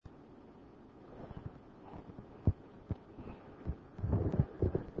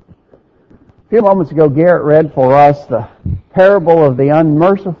A few moments ago, Garrett read for us the parable of the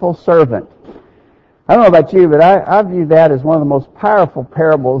unmerciful servant. I don't know about you, but I view that as one of the most powerful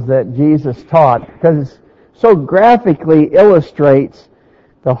parables that Jesus taught because it so graphically illustrates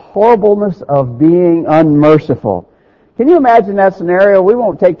the horribleness of being unmerciful. Can you imagine that scenario? We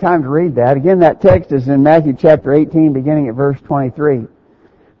won't take time to read that. Again, that text is in Matthew chapter 18, beginning at verse 23.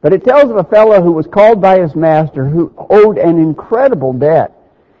 But it tells of a fellow who was called by his master who owed an incredible debt.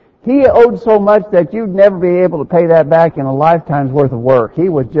 He owed so much that you'd never be able to pay that back in a lifetime's worth of work. He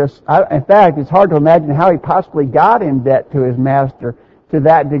was just, in fact, it's hard to imagine how he possibly got in debt to his master to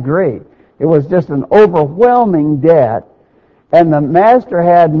that degree. It was just an overwhelming debt. And the master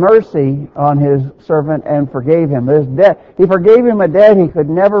had mercy on his servant and forgave him this debt. He forgave him a debt he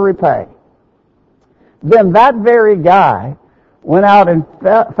could never repay. Then that very guy went out and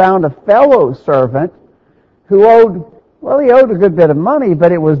found a fellow servant who owed a good bit of money,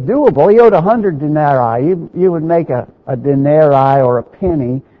 but it was doable. He owed 100 denarii. You would make a denarii or a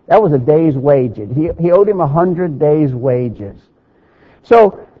penny. That was a day's wages. He owed him 100 days' wages.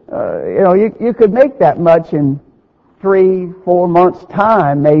 So, you could make that much in 3-4 months'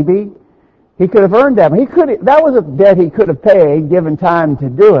 time, maybe. He could have earned that. That was a debt he could have paid, given time to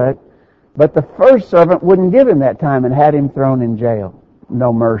do it. But the first servant wouldn't give him that time and had him thrown in jail.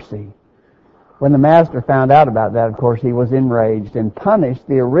 No mercy. When the master found out about that, of course, he was enraged and punished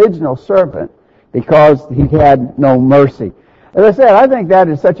the original servant because he had no mercy. As I said, I think that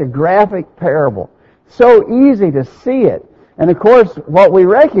is such a graphic parable. So easy to see it. And of course, what we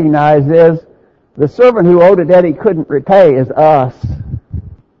recognize is the servant who owed a debt he couldn't repay is us.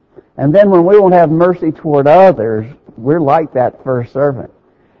 And then when we won't have mercy toward others, we're like that first servant.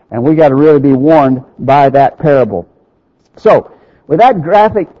 And we got to really be warned by that parable. So, with that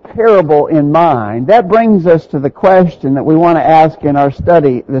graphic parable in mind, that brings us to the question that we want to ask in our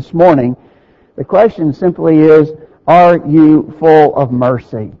study this morning. The question simply is, are you full of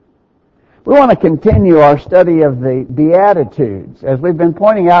mercy? We want to continue our study of the Beatitudes. As we've been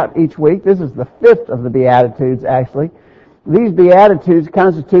pointing out each week, this is the 5th of the Beatitudes, actually. These Beatitudes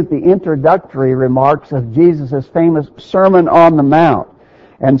constitute the introductory remarks of Jesus' famous Sermon on the Mount.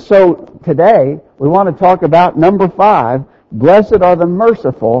 And so today, we want to talk about number 5, Blessed are the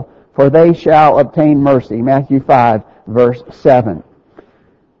merciful, for they shall obtain mercy. Matthew 5, verse 7.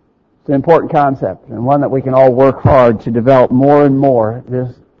 It's an important concept, and one that we can all work hard to develop more and more,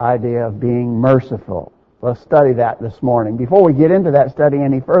 this idea of being merciful. Let's study that this morning. Before we get into that study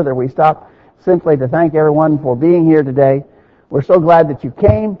any further, we stop simply to thank everyone for being here today. We're so glad that you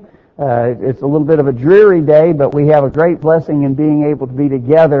came. It's a little bit of a dreary day, but we have a great blessing in being able to be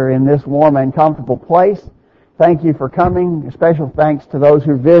together in this warm and comfortable place. Thank you for coming. Special thanks to those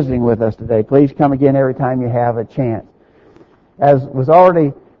who are visiting with us today. Please come again every time you have a chance. As was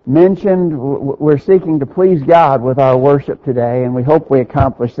already mentioned, we're seeking to please God with our worship today, and we hope we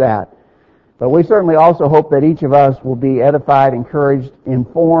accomplish that. But we certainly also hope that each of us will be edified, encouraged,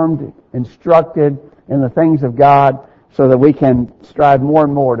 informed, instructed in the things of God, so that we can strive more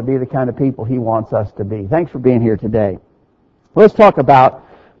and more to be the kind of people He wants us to be. Thanks for being here today. Let's talk about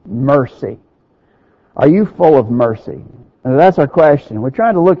mercy. Are you full of mercy? And that's our question. We're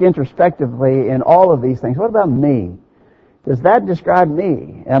trying to look introspectively in all of these things. What about me? Does that describe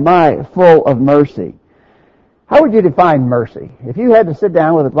me? Am I full of mercy? How would you define mercy? If you had to sit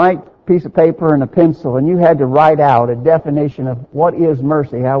down with a blank piece of paper and a pencil and you had to write out a definition of what is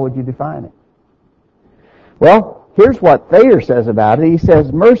mercy, how would you define it? Well, here's what Thayer says about it. He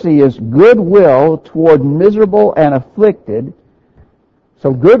says, mercy is goodwill toward miserable and afflicted.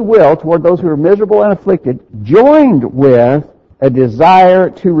 So goodwill toward those who are miserable and afflicted, joined with a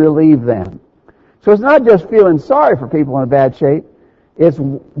desire to relieve them. So it's not just feeling sorry for people in a bad shape. It's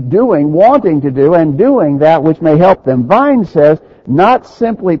wanting to do and doing that which may help them. Vine says, not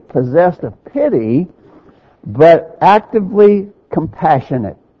simply possessed of pity, but actively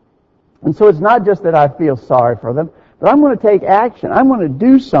compassionate. And so it's not just that I feel sorry for them, but I'm going to take action. I'm going to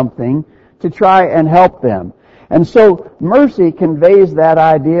do something to try and help them. And so mercy conveys that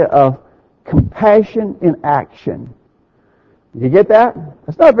idea of compassion in action. You get that?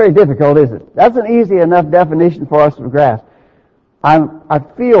 That's not very difficult, is it? That's an easy enough definition for us to grasp. I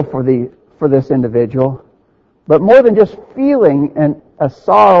feel for this individual, but more than just feeling a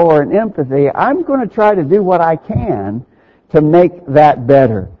sorrow or an empathy, I'm going to try to do what I can to make that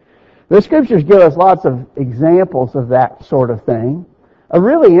better. The Scriptures give us lots of examples of that sort of thing. A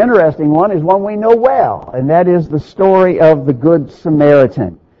really interesting one is one we know well, and that is the story of the Good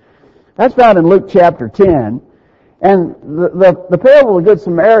Samaritan. That's found in Luke chapter 10. And the parable of the Good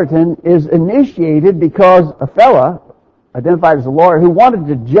Samaritan is initiated because a fella identified as a lawyer, who wanted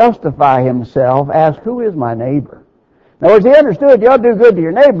to justify himself, asked, who is my neighbor? In other words, he understood you ought to do good to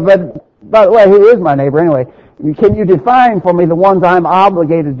your neighbor, but by the way, who is my neighbor anyway? Can you define for me the ones I'm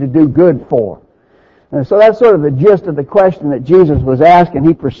obligated to do good for? And so that's sort of the gist of the question that Jesus was asking.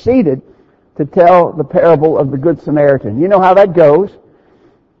 He proceeded to tell the parable of the Good Samaritan. You know how that goes.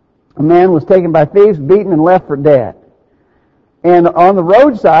 A man was taken by thieves, beaten, and left for dead. And on the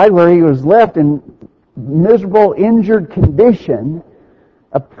roadside, where he was left in miserable, injured condition,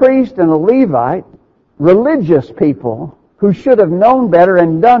 a priest and a Levite, religious people who should have known better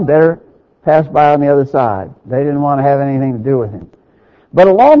and done better, passed by on the other side. They didn't want to have anything to do with him. But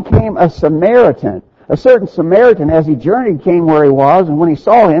along came a Samaritan. A certain Samaritan, as he journeyed, came where he was, and when he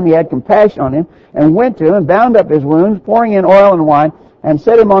saw him, he had compassion on him, and went to him, and bound up his wounds, pouring in oil and wine, and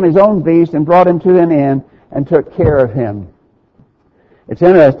set him on his own beast, and brought him to an inn, and took care of him. It's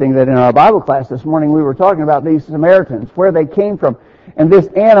interesting that in our Bible class this morning, we were talking about these Samaritans, where they came from, and this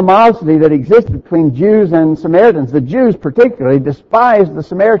animosity that existed between Jews and Samaritans. The Jews particularly despised the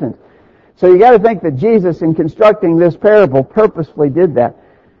Samaritans. So you got to think that Jesus, in constructing this parable, purposefully did that.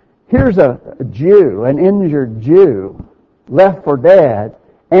 Here's a Jew, an injured Jew, left for dead,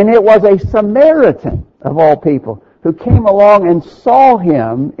 and it was a Samaritan, of all people, who came along and saw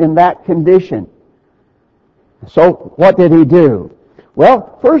him in that condition. So what did he do?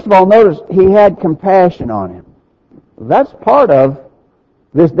 Well, first of all, notice he had compassion on him. That's part of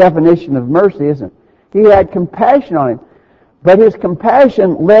this definition of mercy, isn't it? He had compassion on him. But his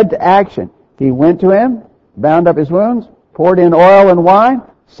compassion led to action. He went to him, bound up his wounds, poured in oil and wine,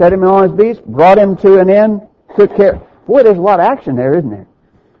 set him on his beast, brought him to an inn, took care. Boy, there's a lot of action there, isn't there?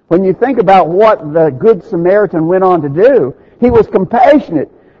 When you think about what the Good Samaritan went on to do, he was compassionate,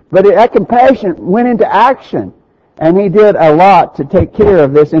 but that compassion went into action, and he did a lot to take care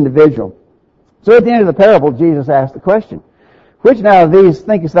of this individual. So at the end of the parable, Jesus asked the question, which now of these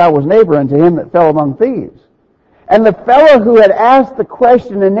thinkest thou was neighbor unto him that fell among thieves? And the fellow who had asked the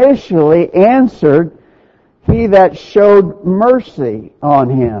question initially answered, he that showed mercy on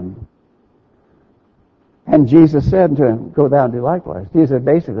him. And Jesus said to him, go thou and do likewise. Jesus said,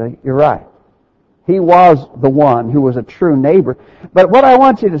 basically, you're right. He was the one who was a true neighbor. But what I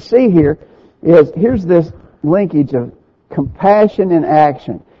want you to see here is, here's this linkage of compassion and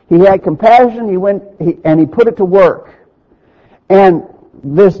action. He had compassion, and he put it to work. And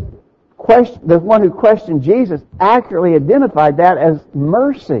the one who questioned Jesus accurately identified that as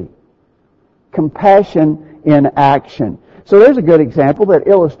mercy. Compassion in action. So there's a good example that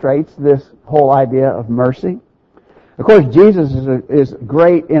illustrates this whole idea of mercy. Of course, Jesus is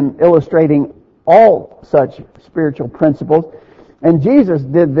great in illustrating all such spiritual principles. And Jesus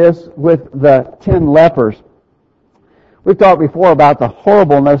did this with the 10 lepers. We've talked before about the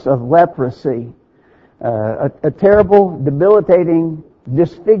horribleness of leprosy. A terrible, debilitating,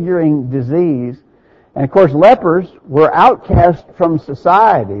 disfiguring disease. And of course, lepers were outcast from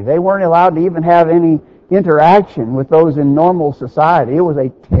society. They weren't allowed to even have any interaction with those in normal society. It was a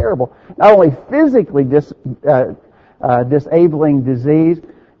terrible, not only physically disabling disease,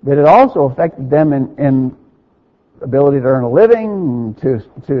 but it also affected them in ability to earn a living,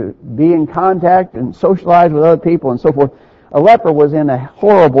 to be in contact and socialize with other people and so forth. A leper was in a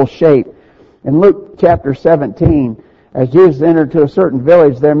horrible shape. In Luke chapter 17, as Jesus entered to a certain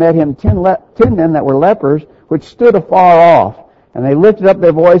village, there met him 10 men that were lepers, which stood afar off. And they lifted up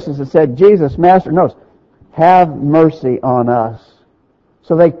their voices and said, Jesus, Master, notice, have mercy on us.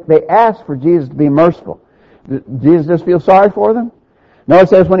 So they asked for Jesus to be merciful. Did Jesus just feel sorry for them? No, it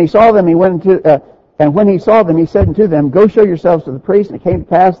says when he saw them, and when he saw them, he said unto them, go show yourselves to the priest. And it came to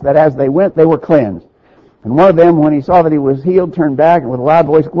pass that as they went, they were cleansed. And one of them, when he saw that he was healed, turned back and with a loud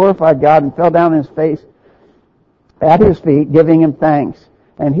voice glorified God and fell down on his face at his feet, giving him thanks.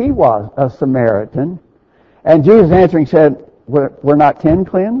 And he was a Samaritan. And Jesus answering said, we're not 10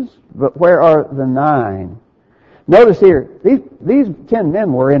 cleansed, but where are the 9? Notice here, these 10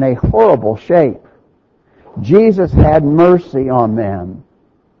 men were in a horrible shape. Jesus had mercy on them.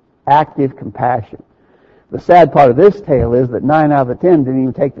 Active compassion. The sad part of this tale is that 9 out of the 10 didn't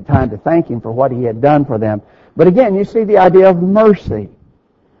even take the time to thank him for what he had done for them. But again, you see the idea of mercy.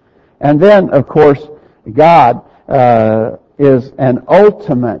 And then, of course, God is an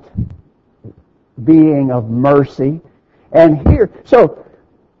ultimate being of mercy. And here, so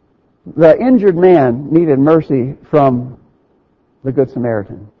the injured man needed mercy from the Good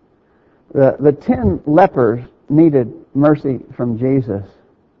Samaritan. The 10 lepers needed mercy from Jesus.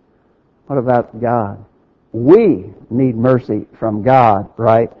 What about God? We need mercy from God,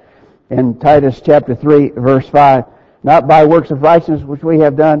 right? In Titus chapter 3, verse 5, not by works of righteousness which we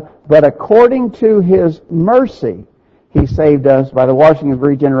have done, but according to his mercy, He saved us by the washing of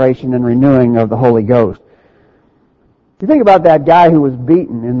regeneration and renewing of the Holy Ghost. You think about that guy who was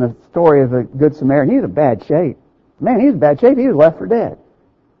beaten in the story of the Good Samaritan. He was in bad shape. Man, he was in bad shape. He was left for dead.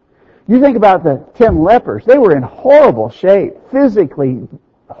 You think about the 10 lepers. They were in horrible shape, physically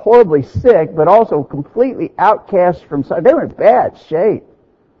horribly sick, but also completely outcast from society. They were in bad shape.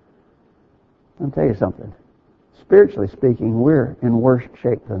 I'll tell you something. Spiritually speaking, we're in worse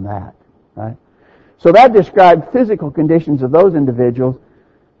shape than that, right? So that described physical conditions of those individuals,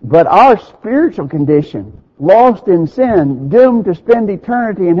 but our spiritual condition, lost in sin, doomed to spend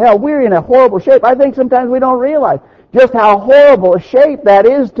eternity in hell, we're in a horrible shape. I think sometimes we don't realize just how horrible a shape that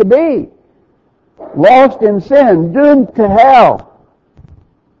is to be. Lost in sin, doomed to hell.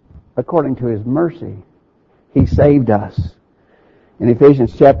 According to His mercy, He saved us. In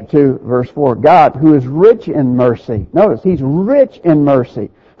Ephesians chapter 2, verse 4, God, who is rich in mercy. Notice, He's rich in mercy.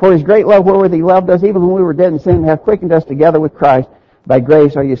 For His great love wherewith He loved us, even when we were dead in sin, hath quickened us together with Christ. By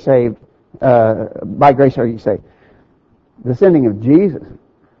grace are you saved. By grace are you saved. The sending of Jesus.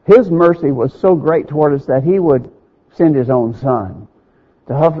 His mercy was so great toward us that He would send His own Son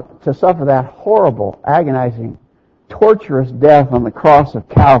to suffer that horrible, agonizing, torturous death on the cross of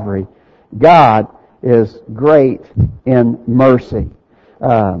Calvary. God is great in mercy.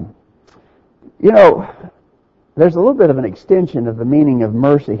 There's a little bit of an extension of the meaning of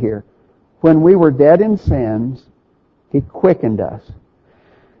mercy here. When we were dead in sins, He quickened us.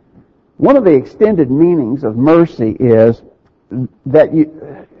 One of the extended meanings of mercy is that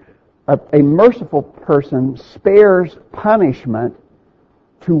a merciful person spares punishment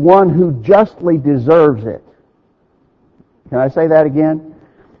to one who justly deserves it. Can I say that again?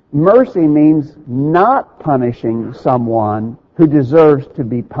 Mercy means not punishing someone who deserves to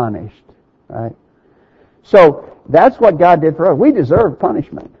be punished, right? So that's what God did for us. We deserve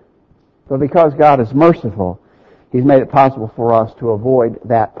punishment. But because God is merciful, He's made it possible for us to avoid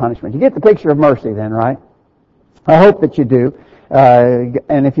that punishment. You get the picture of mercy then, right? I hope that you do.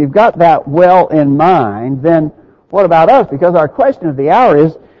 And if you've got that well in mind, then what about us? Because our question of the hour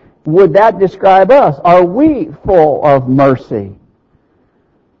is, would that describe us? Are we full of mercy?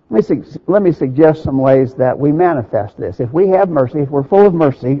 Let me suggest some ways that we manifest this. If we have mercy, if we're full of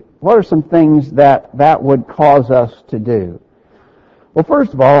mercy, what are some things that would cause us to do? Well,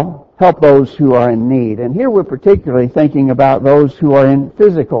 first of all, help those who are in need. And here we're particularly thinking about those who are in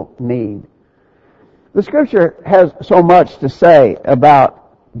physical need. The Scripture has so much to say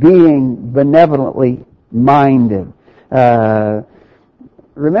about being benevolently minded.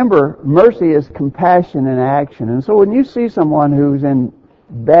 Remember, mercy is compassion in action. And so when you see someone who's in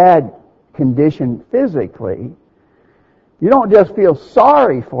bad condition physically, you don't just feel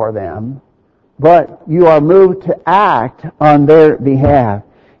sorry for them, but you are moved to act on their behalf.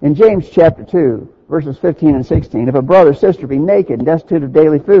 In James chapter 2, verses 15 and 16, if a brother or sister be naked and destitute of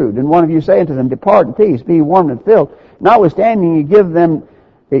daily food, and one of you say unto them, depart in peace, be warmed and filled, notwithstanding you give them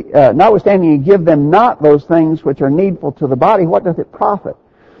not those things which are needful to the body, what doth it profit?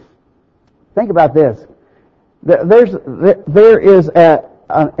 Think about this. There is an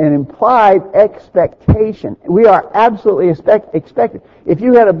implied expectation. We are absolutely expected. If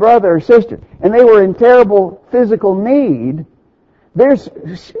you had a brother or sister and they were in terrible physical need, there's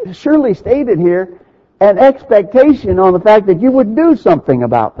surely stated here an expectation on the fact that you would do something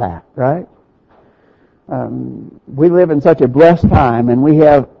about that, right? We live in such a blessed time and we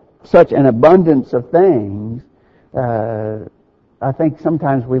have such an abundance of things. I think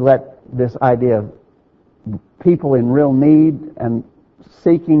sometimes we let this idea of people in real need and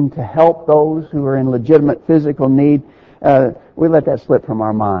seeking to help those who are in legitimate physical need, we let that slip from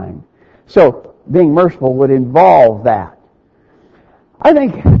our mind. So being merciful would involve that. I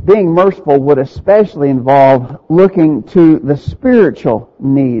think being merciful would especially involve looking to the spiritual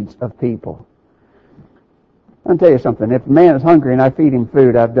needs of people. I'll tell you something. If a man is hungry and I feed him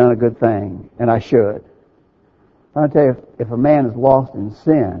food, I've done a good thing, and I should. I'll tell you, if a man is lost in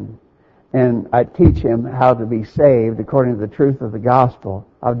sin, and I teach him how to be saved according to the truth of the gospel,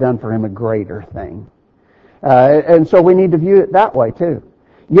 I've done for him a greater thing. And so we need to view it that way too.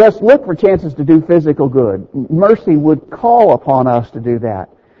 Yes, look for chances to do physical good. Mercy would call upon us to do that.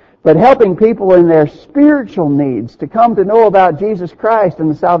 But helping people in their spiritual needs to come to know about Jesus Christ and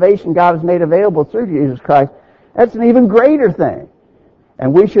the salvation God has made available through Jesus Christ, that's an even greater thing.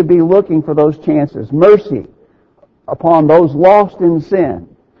 And we should be looking for those chances. Mercy upon those lost in sin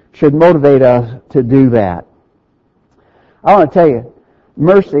should motivate us to do that. I want to tell you,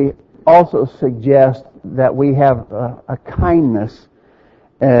 mercy also suggests that we have a kindness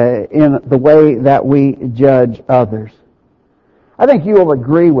in the way that we judge others. I think you will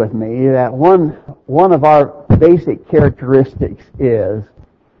agree with me that one of our basic characteristics is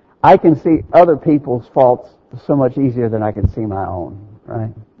I can see other people's faults so much easier than I can see my own,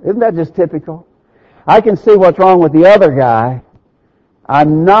 right? Isn't that just typical? I can see what's wrong with the other guy.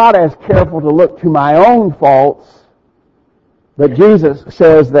 I'm not as careful to look to my own faults, but Jesus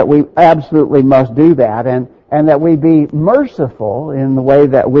says that we absolutely must do that, and that we be merciful in the way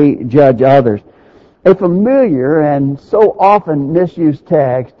that we judge others. A familiar and so often misused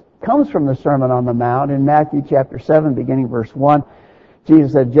text comes from the Sermon on the Mount in Matthew chapter 7, beginning verse 1.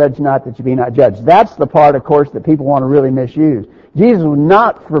 Jesus said, "Judge not that you be not judged." That's the part, of course, that people want to really misuse. Jesus was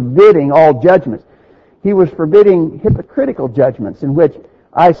not forbidding all judgments. He was forbidding hypocritical judgments in which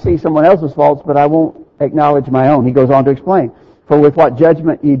I see someone else's faults, but I won't acknowledge my own. He goes on to explain, "For with what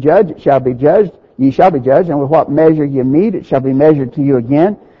judgment ye judge, it shall be judged. Ye shall be judged, and with what measure ye mete, it shall be measured to you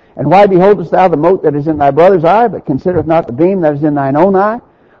again. And why beholdest thou the mote that is in thy brother's eye, but considerest not the beam that is in thine own eye?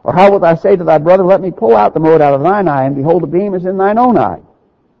 Or how wilt thou say to thy brother, Let me pull out the mote out of thine eye, and behold, the beam is in thine own eye?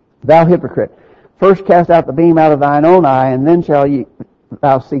 Thou hypocrite, first cast out the beam out of thine own eye, and then shall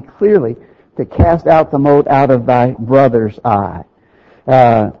thou see clearly to cast out the mote out of thy brother's eye."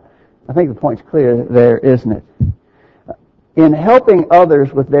 I think the point's clear there, isn't it? In helping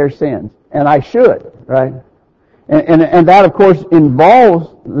others with their sins, and I should, right? And that, of course, involves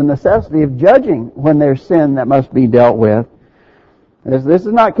the necessity of judging when there's sin that must be dealt with. This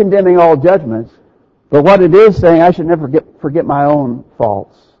is not condemning all judgments, but what it is saying, I should never forget my own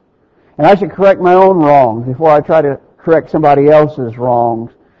faults. And I should correct my own wrongs before I try to correct somebody else's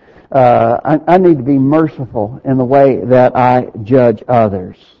wrongs. I need to be merciful in the way that I judge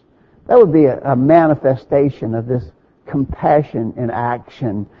others. That would be a manifestation of this compassion in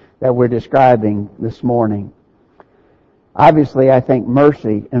action that we're describing this morning. Obviously, I think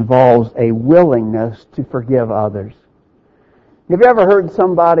mercy involves a willingness to forgive others. Have you ever heard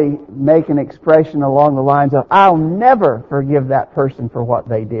somebody make an expression along the lines of, "I'll never forgive that person for what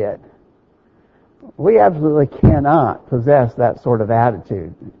they did"? We absolutely cannot possess that sort of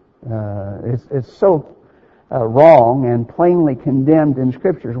attitude. It's so wrong and plainly condemned in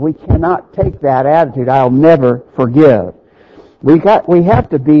Scriptures. We cannot take that attitude, "I'll never forgive." We have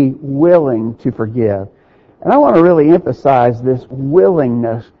to be willing to forgive. And I want to really emphasize this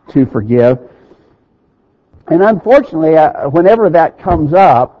willingness to forgive. And unfortunately, whenever that comes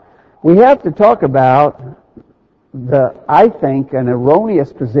up, we have to talk about I think, an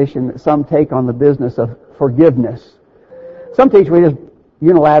erroneous position that some take on the business of forgiveness. Some teach we just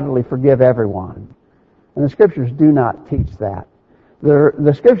unilaterally forgive everyone. And the Scriptures do not teach that.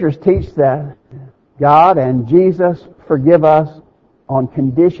 The Scriptures teach that God and Jesus forgive us on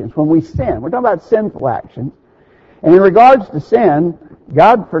conditions. When we sin, we're talking about sinful actions. And in regards to sin,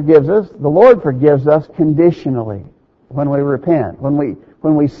 God forgives us, the Lord forgives us conditionally when we repent. When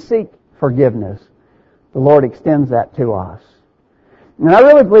we seek forgiveness, the Lord extends that to us. And I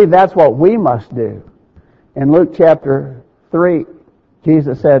really believe that's what we must do. In Luke chapter 3,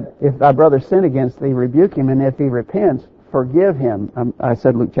 Jesus said, "If thy brother sin against thee, rebuke him, and if he repents, forgive him." I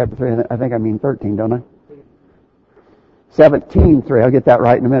said Luke chapter 3, I think I mean 13, don't I? 17:3. I'll get that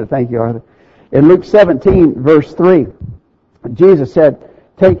right in a minute. Thank you, Arthur. In Luke 17, verse 3, Jesus said,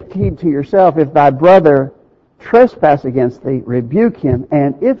 "Take heed to yourself. If thy brother trespass against thee, rebuke him,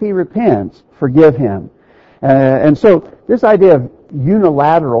 and if he repents, forgive him." And so this idea of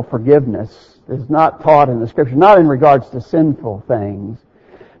unilateral forgiveness is not taught in the Scripture, not in regards to sinful things.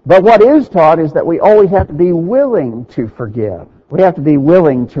 But what is taught is that we always have to be willing to forgive. We have to be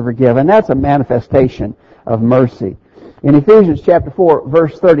willing to forgive, and that's a manifestation of mercy. In Ephesians chapter 4,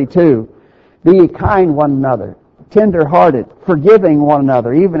 verse 32, "Be ye kind one another, tender-hearted, forgiving one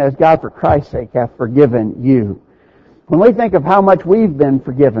another, even as God for Christ's sake hath forgiven you." When we think of how much we've been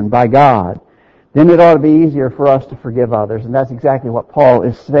forgiven by God, then it ought to be easier for us to forgive others. And that's exactly what Paul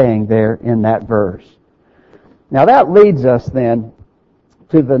is saying there in that verse. Now that leads us then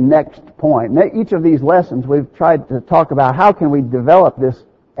to the next point. In each of these lessons we've tried to talk about how can we develop this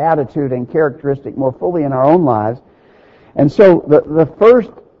attitude and characteristic more fully in our own lives. And so the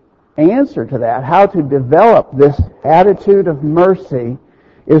first answer to that, how to develop this attitude of mercy,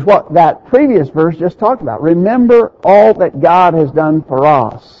 is what that previous verse just talked about. Remember all that God has done for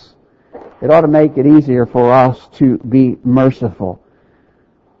us. It ought to make it easier for us to be merciful.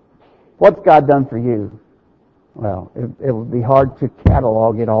 What's God done for you? Well, it would be hard to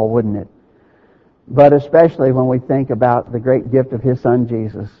catalog it all, wouldn't it? But especially when we think about the great gift of His Son,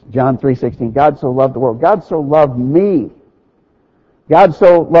 Jesus. John 3:16, God so loved the world. God so loved me. God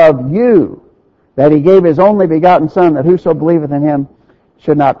so loved you that He gave His only begotten Son, that whoso believeth in Him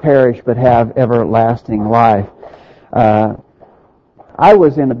should not perish but have everlasting life. I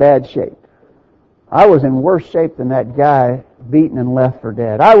was in a bad shape. I was in worse shape than that guy beaten and left for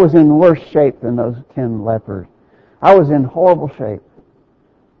dead. I was in worse shape than those 10 lepers. I was in horrible shape.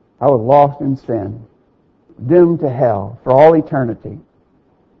 I was lost in sin, doomed to hell for all eternity.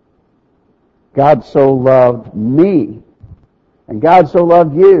 God so loved me, and God so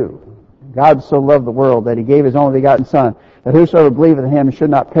loved you. God so loved the world that He gave His only begotten Son, that whosoever believeth in Him should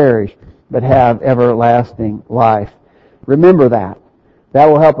not perish, but have everlasting life. Remember that. That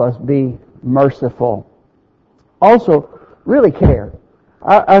will help us be merciful. Also, really care.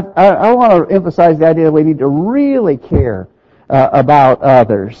 I want to emphasize the idea that we need to really care about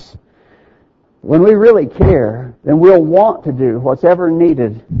others. When we really care, then we'll want to do what's ever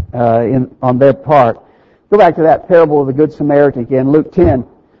needed on their part. Go back to that parable of the Good Samaritan again, Luke 10,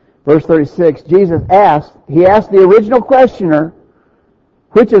 verse 36. Jesus asked the original questioner,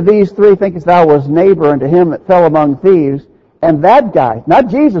 which of these three thinkest thou was neighbor unto him that fell among thieves? And that guy, not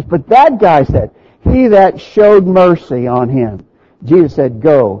Jesus, but that guy said, he that showed mercy on him. Jesus said,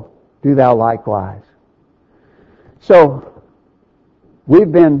 go, do thou likewise. So,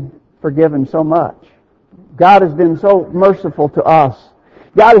 we've been forgiven so much. God has been so merciful to us.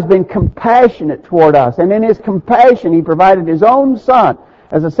 God has been compassionate toward us. And in His compassion, He provided His own Son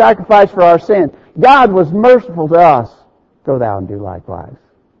as a sacrifice for our sins. God was merciful to us. Go thou and do likewise.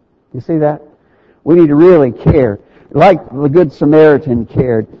 You see that? We need to really care. Like the Good Samaritan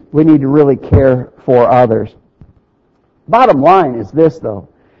cared, we need to really care for others. Bottom line is this, though.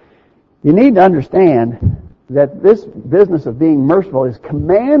 You need to understand that this business of being merciful is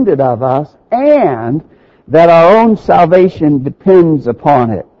commanded of us, and that our own salvation depends upon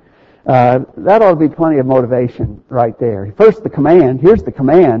it. That ought to be plenty of motivation right there. First, the command. Here's the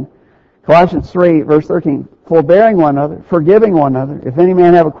command. Colossians 3, verse 13. Forbearing one another, forgiving one another. If any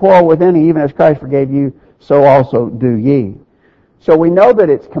man have a quarrel with any, even as Christ forgave you, so also do ye. So we know that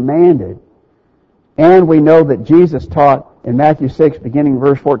it's commanded. And we know that Jesus taught in Matthew 6, beginning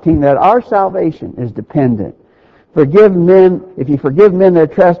verse 14, that our salvation is dependent. Forgive men, if you forgive men their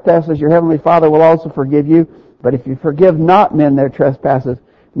trespasses, your heavenly Father will also forgive you. But if you forgive not men their trespasses,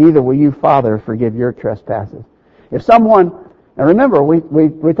 neither will you, Father, forgive your trespasses. If someone, and remember,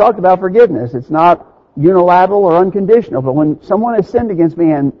 we talked about forgiveness. It's not unilateral or unconditional, but when someone has sinned against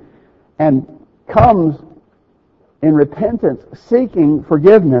me and comes in repentance, seeking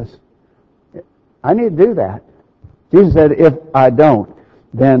forgiveness, I need to do that. Jesus said, if I don't,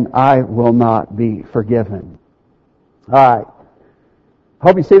 then I will not be forgiven. All right.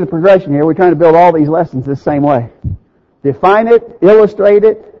 Hope you see the progression here. We're trying to build all these lessons this same way. Define it, illustrate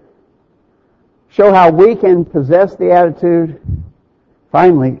it, show how we can possess the attitude.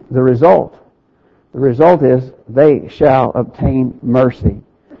 Finally, the result. The result is they shall obtain mercy.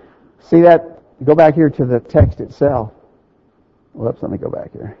 See that? Go back here to the text itself. Whoops, let me go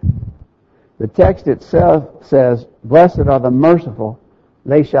back here. The text itself says, blessed are the merciful,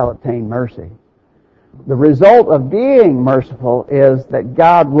 they shall obtain mercy. The result of being merciful is that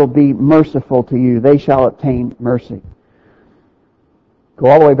God will be merciful to you. They shall obtain mercy. Go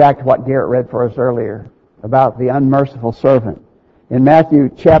all the way back to what Garrett read for us earlier about the unmerciful servant. In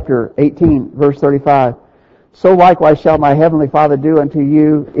Matthew chapter 18, verse 35, so likewise shall my heavenly Father do unto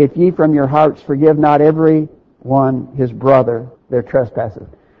you, if ye from your hearts forgive not every one his brother their trespasses.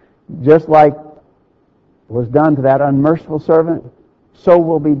 Just like was done to that unmerciful servant, so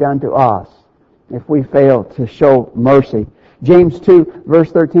will be done to us if we fail to show mercy. James 2, verse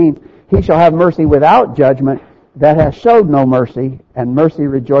 13, he shall have mercy without judgment that hath showed no mercy, and mercy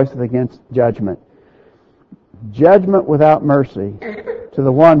rejoiceth against judgment. Judgment without mercy to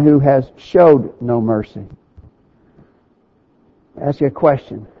the one who has showed no mercy. Ask you a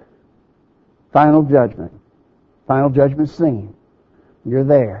question. Final judgment. Final judgment scene. You're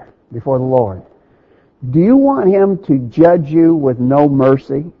there before the Lord. Do you want Him to judge you with no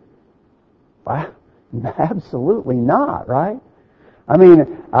mercy? Absolutely not, right? I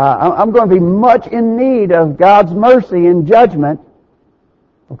mean, I'm going to be much in need of God's mercy and judgment.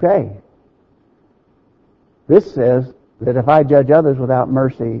 Okay. This says that if I judge others without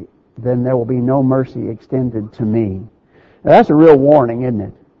mercy, then there will be no mercy extended to me. Now, that's a real warning, isn't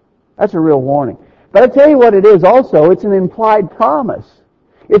it? That's a real warning. But I tell you what it is also, it's an implied promise.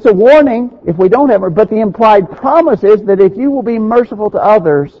 It's a warning if we don't have it, but the implied promise is that if you will be merciful to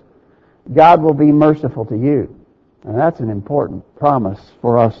others, God will be merciful to you. And that's an important promise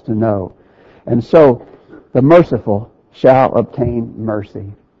for us to know. And so, the merciful shall obtain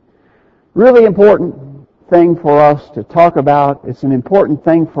mercy. Really important thing for us to talk about. It's an important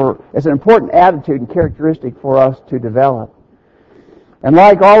attitude and characteristic for us to develop. And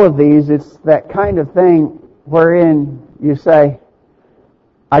like all of these, it's that kind of thing wherein you say,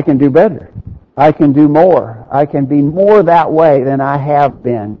 I can do better. I can do more. I can be more that way than I have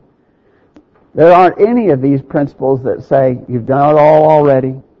been. There aren't any of these principles that say you've done it all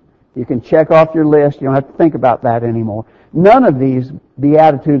already. You can check off your list. You don't have to think about that anymore. None of these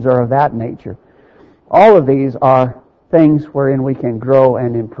Beatitudes are of that nature. All of these are things wherein we can grow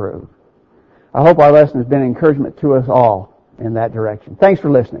and improve. I hope our lesson has been an encouragement to us all in that direction. Thanks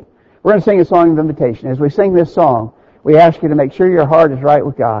for listening. We're going to sing a song of invitation. As we sing this song, we ask you to make sure your heart is right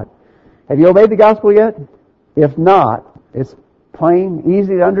with God. Have you obeyed the gospel yet? If not, it's plain,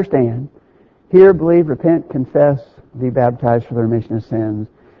 easy to understand. Hear, believe, repent, confess, be baptized for the remission of sins.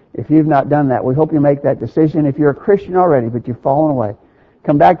 If you've not done that, we hope you make that decision. If you're a Christian already, but you've fallen away,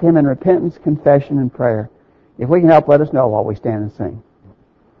 come back to Him in repentance, confession, and prayer. If we can help, let us know while we stand and sing.